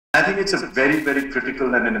I think it's a very, very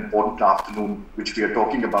critical and an important afternoon which we are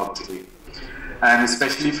talking about today. And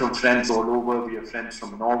especially from friends all over. We have friends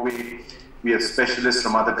from Norway, we have specialists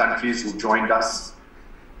from other countries who joined us.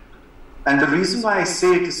 And the reason why I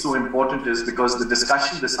say it is so important is because the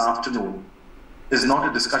discussion this afternoon is not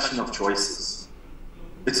a discussion of choices.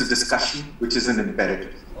 It's a discussion which is an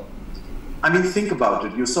imperative. I mean, think about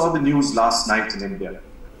it. You saw the news last night in India.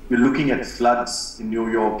 You're looking at floods in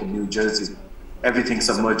New York and New Jersey, everything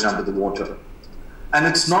submerged under the water. And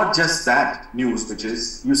it's not just that news, which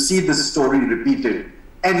is, you see this story repeated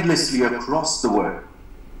endlessly across the world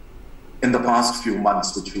in the past few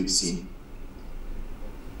months, which we've seen.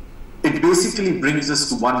 It basically brings us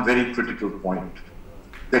to one very critical point,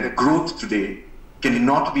 that growth today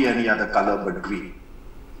cannot be any other color but green.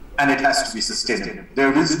 And it has to be sustainable.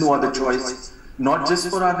 There is no other choice, not just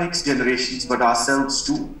for our next generations, but ourselves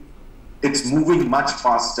too. It's moving much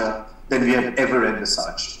faster than we have ever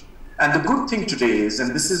envisaged. And the good thing today is,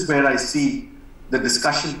 and this is where I see the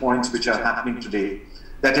discussion points which are happening today,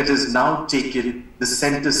 that it has now taken the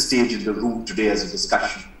center stage in the room today as a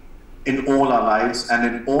discussion in all our lives and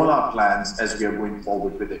in all our plans as we are going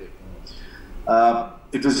forward with it.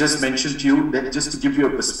 It was just mentioned to you that just to give you a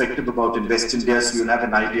perspective about Invest India, so you'll have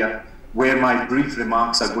an idea where my brief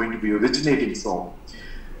remarks are going to be originating from.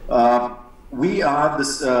 We are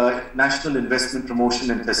this National Investment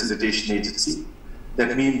Promotion and Facilitation Agency.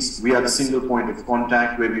 That means we are the single point of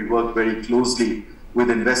contact where we work very closely with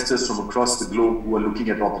investors from across the globe who are looking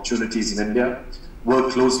at opportunities in India,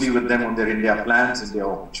 work closely with them on their India plans and their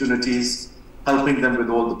opportunities, helping them with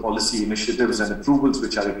all the policy initiatives and approvals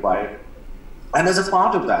which are required. And as a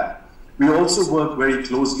part of that, we also work very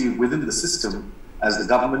closely within the system as the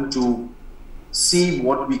government to see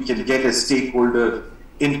what we can get as stakeholder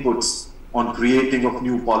inputs on creating of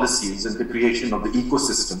new policies and the creation of the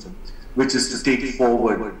ecosystem, which is to take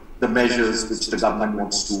forward the measures which the government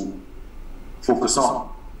wants to focus on.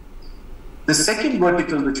 The second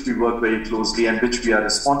vertical which we work very closely and which we are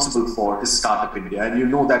responsible for is Startup India. And you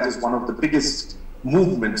know that is one of the biggest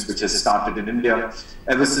movements which has started in India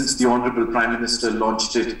ever since the Honorable Prime Minister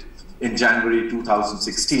launched it in January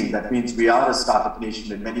 2016. That means we are a startup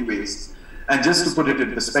nation in many ways. And just to put it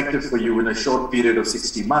in perspective for you, in a short period of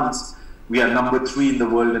 60 months, we are number 3 in the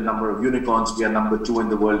world in number of unicorns. We are number 2 in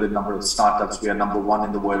the world in number of startups. We are number 1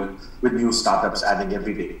 in the world with new startups adding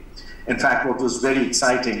every day. In fact, what was very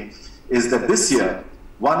exciting is that this year,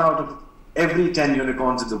 1 out of every 10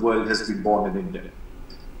 unicorns in the world has been born in India.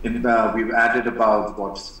 We've added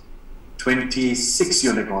about, 26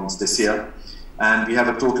 unicorns this year, and we have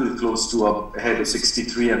a total close to ahead of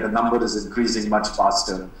 63, and the number is increasing much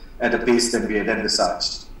faster at a pace than we had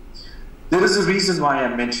envisaged. There is a reason why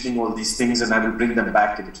I'm mentioning all these things, and I will bring them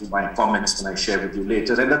back into my comments when I share with you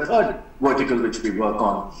later. And the third vertical which we work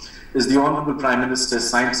on is the Honorable Prime Minister's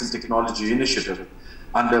Science and Technology Initiative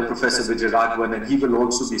under Professor Vijay Raghavan, and he will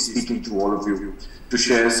also be speaking to all of you to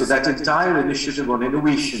share. So that entire initiative on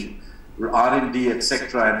innovation, R&D,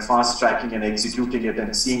 etc., and fast tracking and executing it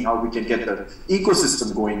and seeing how we can get the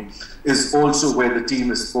ecosystem going is also where the team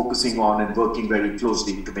is focusing on and working very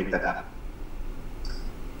closely to make that happen.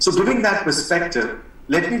 So giving that perspective,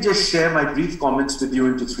 let me just share my brief comments with you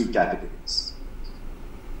into 3 categories.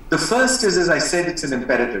 The first is, as I said, it's an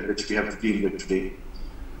imperative which we have to deal with today.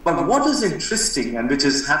 But what is interesting and which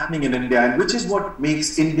is happening in India, and which is what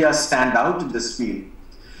makes India stand out in this field,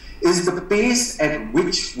 is the pace at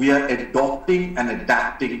which we are adopting and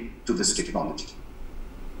adapting to this technology.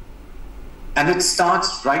 And it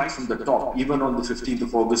starts right from the top. Even on the 15th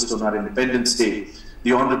of August on our Independence Day,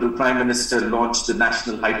 the Honorable Prime Minister launched the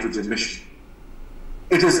National Hydrogen Mission.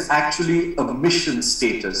 It is actually a mission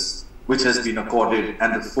status which has been accorded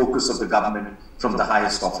and the focus of the government from the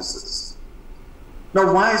highest officers.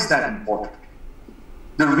 Now, why is that important?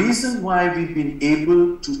 The reason why we've been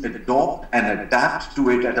able to adopt and adapt to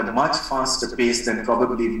it at a much faster pace than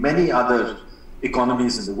probably many other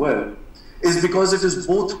economies in the world is because it is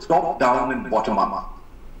both top-down and bottom-up.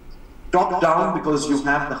 Top-down because you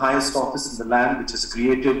have the highest office in the land which has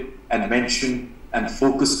created and mentioned and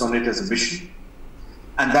focused on it as a mission.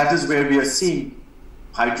 And that is where we are seeing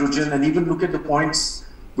hydrogen, and even look at the points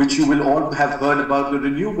which you will all have heard about the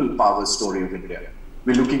renewable power story of India.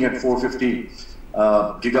 We're looking at 450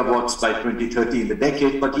 gigawatts by 2030 in the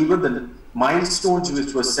decade, but even the milestones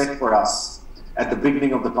which were set for us at the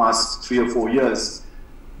beginning of the past 3 or 4 years,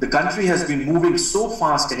 the country has been moving so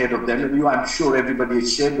fast ahead of them, and I'm sure everybody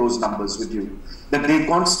has shared those numbers with you, that they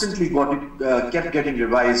constantly kept getting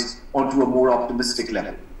revised onto a more optimistic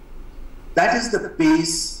level. That is the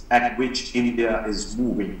pace at which India is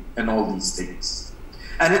moving in all these things.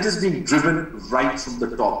 And it is being driven right from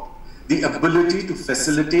the top. The ability to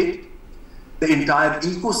facilitate the entire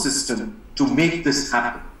ecosystem to make this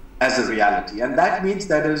happen as a reality. And that means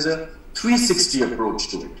that there is a 360 approach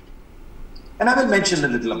to it. And I will mention a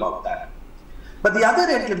little about that. But the other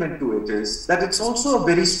element to it is that it's also a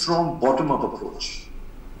very strong bottom-up approach.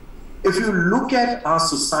 If you look at our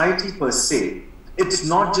society per se, it's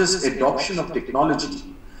not just adoption of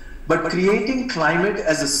technology, but creating climate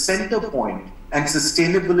as a center point and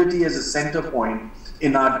sustainability as a center point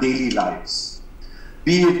in our daily lives.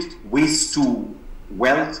 Be it waste to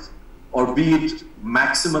wealth, or be it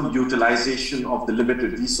maximum utilization of the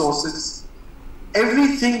limited resources,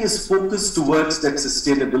 everything is focused towards that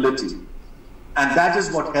sustainability. And that is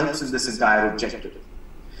what helps in this entire objective.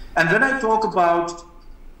 And when I talk about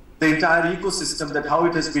the entire ecosystem, that how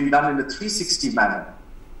it has been done in a 360 manner,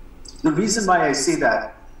 the reason why I say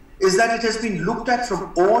that is that it has been looked at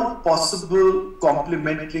from all possible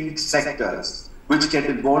complementing sectors which get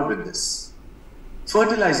involved in this.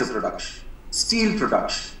 Fertilizer production, steel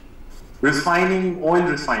production, refining, oil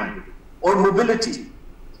refinery, or mobility.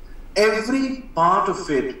 Every part of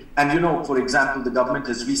it, and for example, the government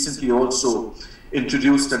has recently also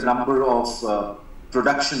introduced a number of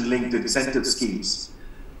production-linked incentive schemes,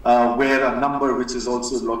 where a number which is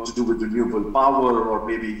also a lot to do with renewable power or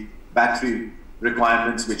maybe battery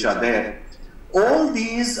requirements which are there. All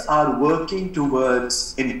these are working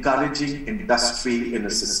towards encouraging industry in a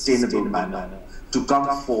sustainable manner to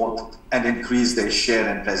come forth and increase their share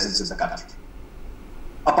and presence in the country.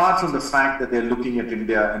 Apart from the fact that they're looking at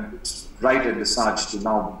India and it's right envisaged to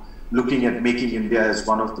now looking at making India as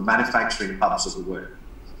one of the manufacturing hubs of the world.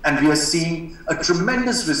 And we are seeing a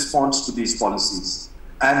tremendous response to these policies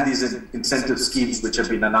and these incentive schemes which have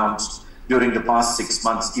been announced during the past 6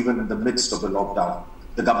 months, even in the midst of the lockdown.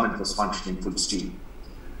 The government was functioning full steam.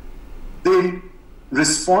 The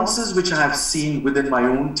responses which I have seen within my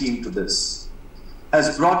own team to this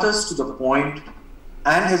has brought us to the point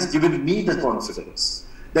and has given me the confidence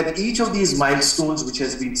that each of these milestones which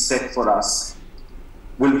has been set for us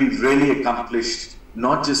will be really accomplished,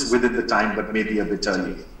 not just within the time, but maybe a bit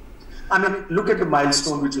earlier. I mean, look at the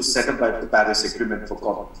milestone which was set up by the Paris Agreement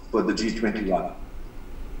for the G21.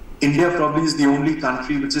 India probably is the only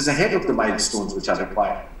country which is ahead of the milestones which are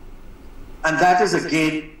required. And that is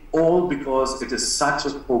again all because it is such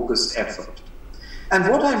a focused effort. And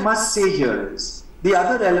what I must say here is, the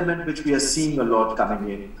other element which we are seeing a lot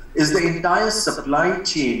coming in is the entire supply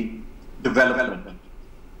chain development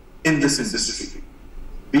in this industry.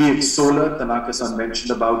 Be it solar, Tanaka-san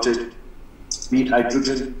mentioned about it, be it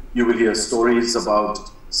hydrogen, you will hear stories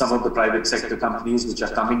about some of the private sector companies which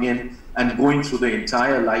are coming in and going through the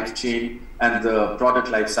entire life chain and the product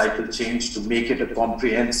life cycle change to make it a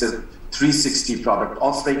comprehensive 360 product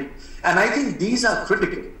offering. And I think these are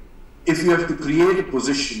critical if you have to create a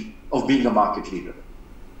position of being a market leader.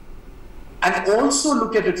 And also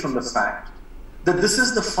look at it from the fact that this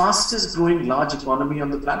is the fastest growing large economy on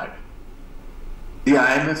the planet. The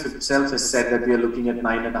IMF itself has said that we are looking at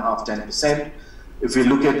 9.5%, 10%. If we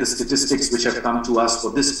look at the statistics which have come to us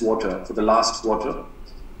for this quarter, for the last quarter,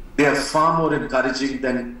 they are far more encouraging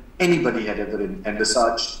than anybody had ever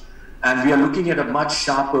envisaged. And we are looking at a much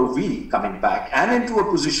sharper V coming back and into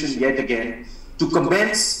a position yet again to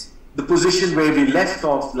commence the position where we left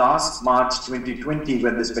off last March 2020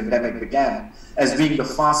 when this pandemic began as being the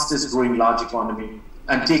fastest growing large economy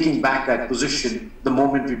and taking back that position the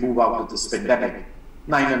moment we move out of this pandemic,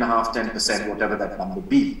 9.5%, 10%, whatever that number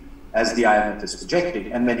be, as the IMF is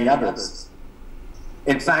projecting, and many others.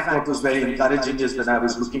 In fact, what was very encouraging is when I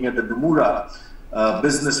was looking at the Nomura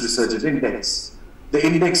Business Research Index, the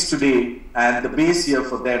index today and the base year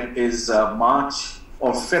for them is March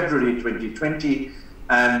or February 2020,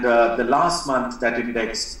 and the last month that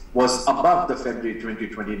index was above the February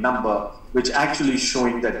 2020 number, which actually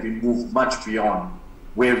showing that we moved much beyond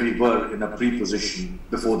where we were in a pre-position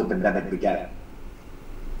before the pandemic began.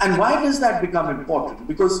 And why does that become important?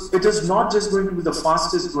 Because it is not just going to be the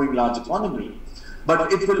fastest growing large economy,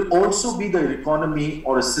 but it will also be the economy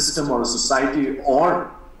or a system or a society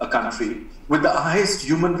or a country with the highest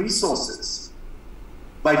human resources.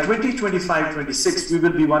 By 2025-26, we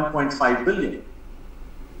will be 1.5 billion.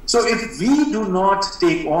 So if we do not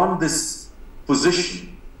take on this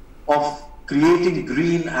position of creating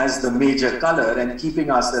green as the major color and keeping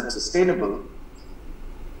ourselves sustainable,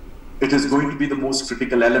 it is going to be the most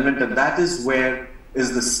critical element, and that is where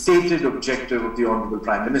is the stated objective of the Honorable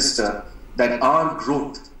Prime Minister, that our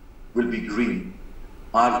growth will be green,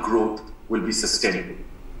 our growth will be sustainable.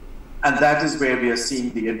 And that is where we are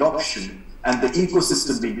seeing the adoption and the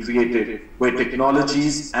ecosystem being created where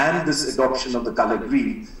technologies and this adoption of the color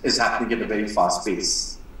green is happening at a very fast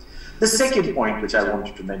pace. The second point which I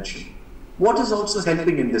wanted to mention, what is also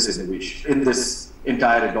helping in this innovation, in this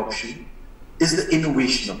entire adoption, is the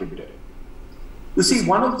innovation of India. You see,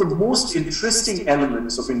 one of the most interesting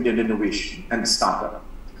elements of Indian innovation and startup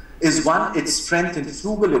is one, its strength in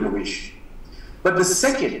frugal innovation. But the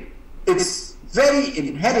second, its very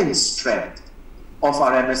inherent strength of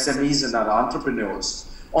our MSMEs and our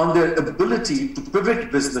entrepreneurs on their ability to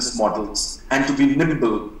pivot business models and to be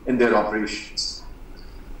nimble in their operations.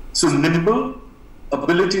 So nimble,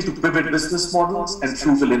 ability to pivot business models, and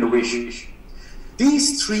frugal innovation.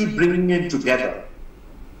 These three bringing in together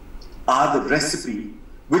are the recipe,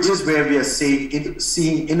 which is where we are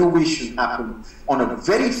seeing innovation happen on a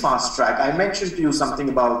very fast track. I mentioned to you something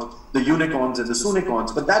about the unicorns and the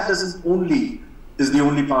soonicorns, but that is the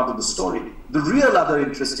only part of the story. The real other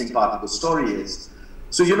interesting part of the story is,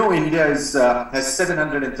 so you know India has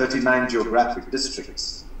 739 geographic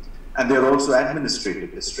districts, and they are also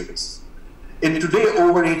administrative districts. In today,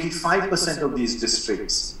 over 85% of these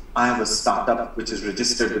districts, I have a startup which is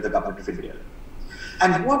registered with the government of India.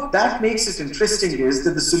 And what that makes it interesting is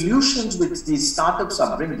that the solutions which these startups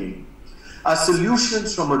are bringing are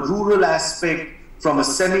solutions from a rural aspect, from a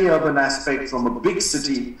semi-urban aspect, from a big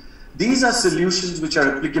city. These are solutions which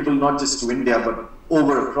are applicable not just to India, but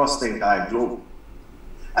over across the entire globe.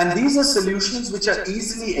 And these are solutions which are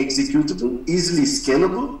easily executable, easily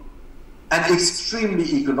scalable, and extremely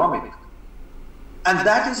economic. And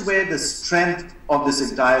that is where the strength of this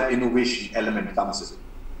entire innovation element comes in.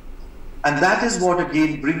 And that is what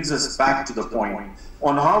again brings us back to the point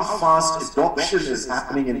on how fast adoption is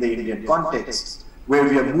happening in the Indian context, where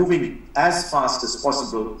we are moving as fast as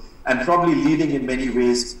possible and probably leading in many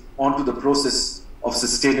ways onto the process of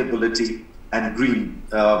sustainability and green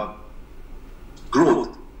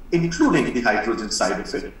growth, including the hydrogen side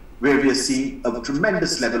of it, where we are seeing a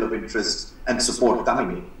tremendous level of interest and support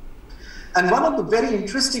coming in. And one of the very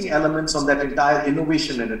interesting elements on that entire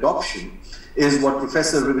innovation and adoption is what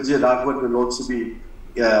Professor Vijay Raghavan will also be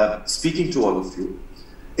speaking to all of you,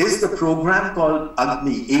 is the program called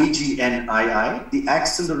AGNI, A-G-N-I-I, the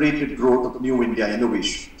Accelerated Growth of New India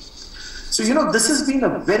Innovation. So, you know, this has been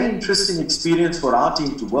a very interesting experience for our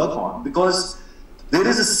team to work on, because there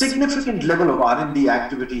is a significant level of R&D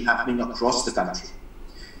activity happening across the country.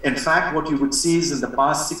 In fact, what you would see is in the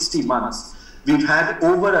past 60 months, we've had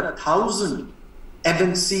over 1,000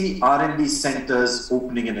 MNC R&D centers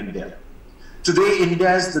opening in India. Today,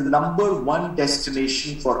 India is the #1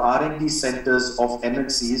 destination for R&D centers of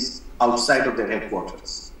MNCs outside of their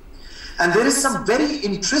headquarters. And there is some very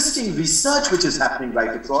interesting research which is happening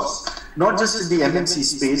right across, not just in the MNC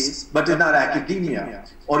space, but in our academia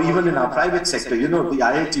or even in our private sector. You know, the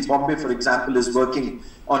IIT Bombay, for example, is working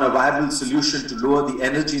on a viable solution to lower the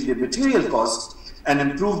energy and the material cost and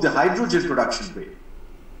improve the hydrogen production rate.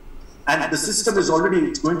 And the system is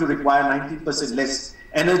already going to require 19% less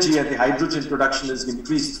energy, and the hydrogen production is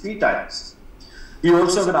increased 3 times. We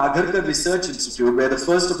also have an Agharkar Research Institute, where the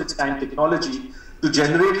first of its kind technology to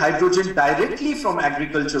generate hydrogen directly from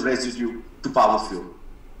agriculture residue to power fuel.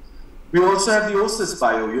 We also have the OSIS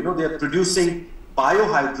Bio, you know, they are producing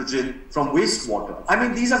biohydrogen from wastewater. I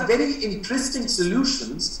mean, these are very interesting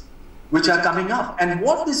solutions which are coming up. And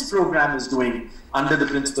what this program is doing under the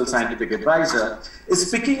Principal Scientific Advisor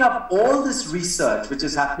is picking up all this research which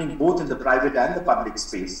is happening both in the private and the public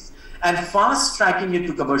space and fast tracking it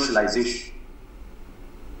to commercialization.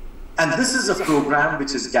 And this is a program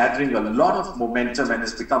which is gathering a lot of momentum and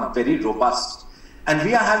has become very robust. And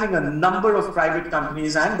we are having a number of private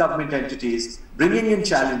companies and government entities bringing in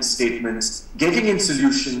challenge statements, getting in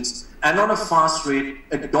solutions, and on a fast rate,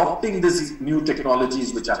 adopting these new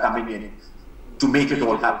technologies which are coming in to make it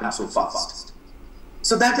all happen so fast.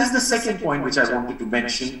 So that is the second point which I wanted to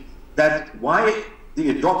mention, that why the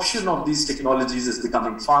adoption of these technologies is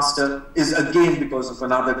becoming faster is again because of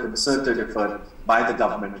another concerted effort by the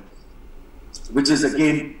government, which is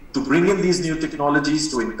again to bring in these new technologies,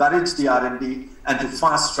 to encourage the R&D and to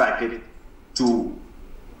fast track it to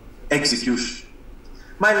execution.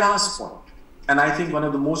 My last point, and I think one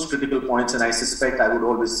of the most critical points, and I suspect I would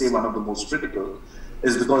always say one of the most critical,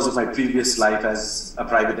 is because of my previous life as a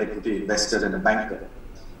private equity investor and a banker,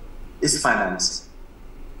 is financing.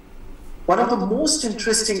 One of the most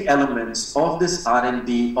interesting elements of this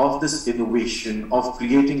R&D, of this innovation, of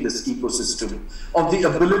creating this ecosystem, of the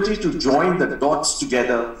ability to join the dots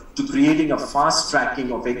together to creating a fast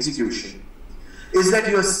tracking of execution, is that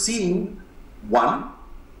you're seeing, one,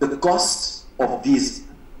 the cost of this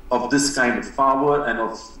kind of power and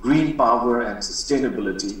of green power and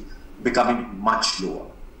sustainability becoming much lower.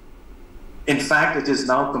 In fact, it is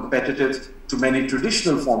now competitive to many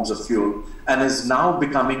traditional forms of fuel and is now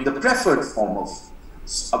becoming the preferred form of.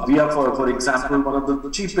 We are, for example, one of the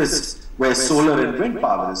cheapest where solar and wind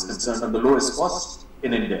power is concerned, and the lowest cost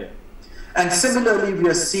in India. And similarly, we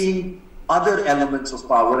are seeing other elements of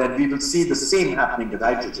power, and we will see the same happening with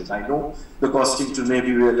hydrogen. I know the costing to maybe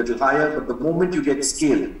be a little higher, but the moment you get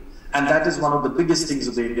scale, and that is one of the biggest things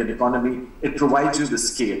of the Indian economy, it provides you the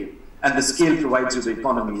scale, and the scale provides you the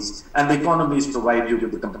economies, and the economies provide you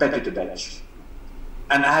with the competitive edge.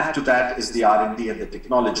 And add to that is the R&D and the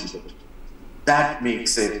technology bit. That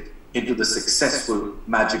makes it into the successful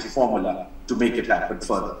magic formula to make it happen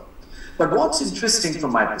further. But what's interesting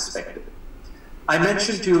from my perspective, I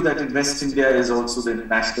mentioned to you that Invest India is also the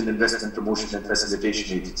National Investment Promotion and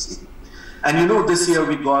Facilitation Agency. And you know, this year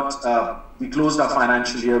we closed our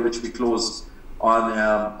financial year, which we closed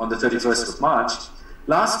on the 31st of March.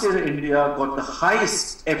 Last year, India got the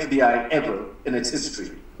highest FDI ever in its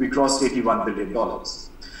history. We crossed $81 billion.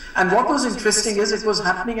 And what was interesting is it was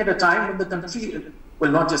happening at a time when the country,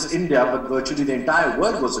 well, not just India, but virtually the entire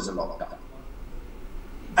world was in a lockdown.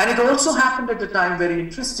 And it also happened at a time, very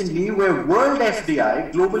interestingly, where world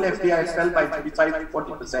FDI, global FDI fell by 35 to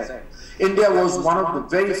 40%. India was one of the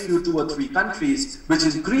very few 2 or 3 countries which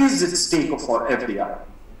increased its stake for FDI.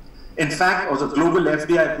 In fact, as a global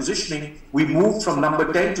FDI positioning, we moved from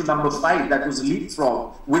number 10 to number 5. That was a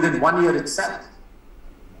leapfrog within 1 year itself.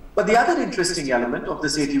 But the other interesting element of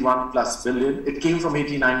this 81 plus billion, it came from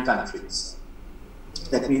 89 countries.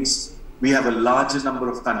 That means we have a larger number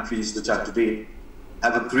of countries which are today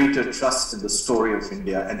have a greater trust in the story of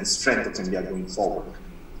India and the strength of India going forward.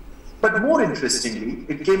 But more interestingly,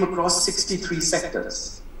 it came across 63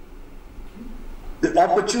 sectors. The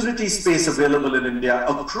opportunity space available in India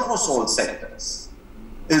across all sectors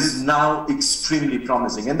is now extremely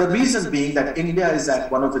promising. And the reason being that India is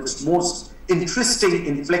at one of its most interesting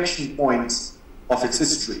inflection points of its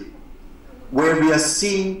history, where we are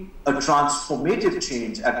seeing a transformative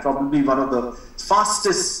change at probably one of the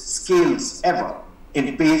fastest scales ever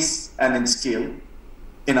in pace and in scale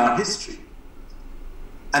in our history.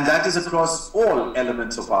 And that is across all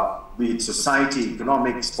elements of our, be it society,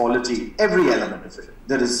 economics, polity, every element of it.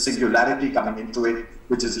 There is singularity coming into it,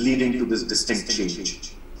 which is leading to this distinct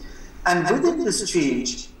change. And within this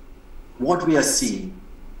change, what we are seeing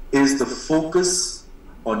is the focus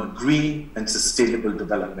on green and sustainable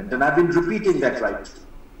development. And I've been repeating that right through.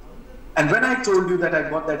 And when I told you that I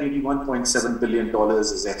got that $81.7 billion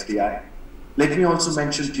as FDI, let me also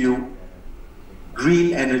mention to you,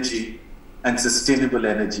 green energy and sustainable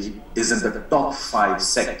energy is in the top 5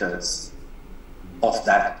 sectors of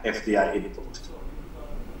that FDI input.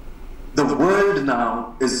 The world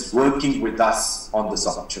now is working with us on this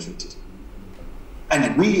opportunity.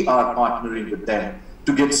 And we are partnering with them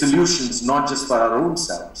to get solutions, not just for our own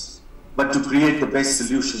selves, but to create the best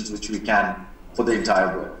solutions which we can for the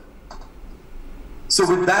entire world. So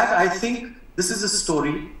with that, I think this is a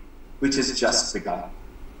story which has just begun,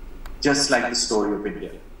 just like the story of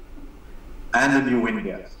India and the new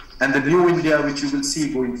India, and the new India which you will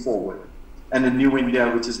see going forward, and a new India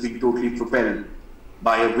which is being totally propelled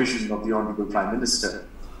by a vision of the Honorable Prime Minister.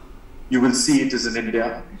 You will see it as an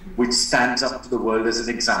India which stands up to the world as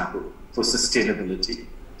an example for sustainability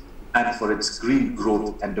and for its green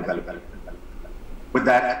growth and development. With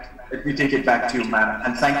that, let me take it back to you, ma'am,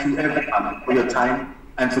 and thank you everyone for your time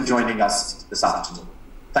and for joining us this afternoon.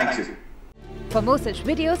 Thank you. For more such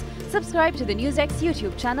videos, subscribe to the NewsX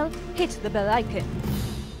YouTube channel, hit the bell icon.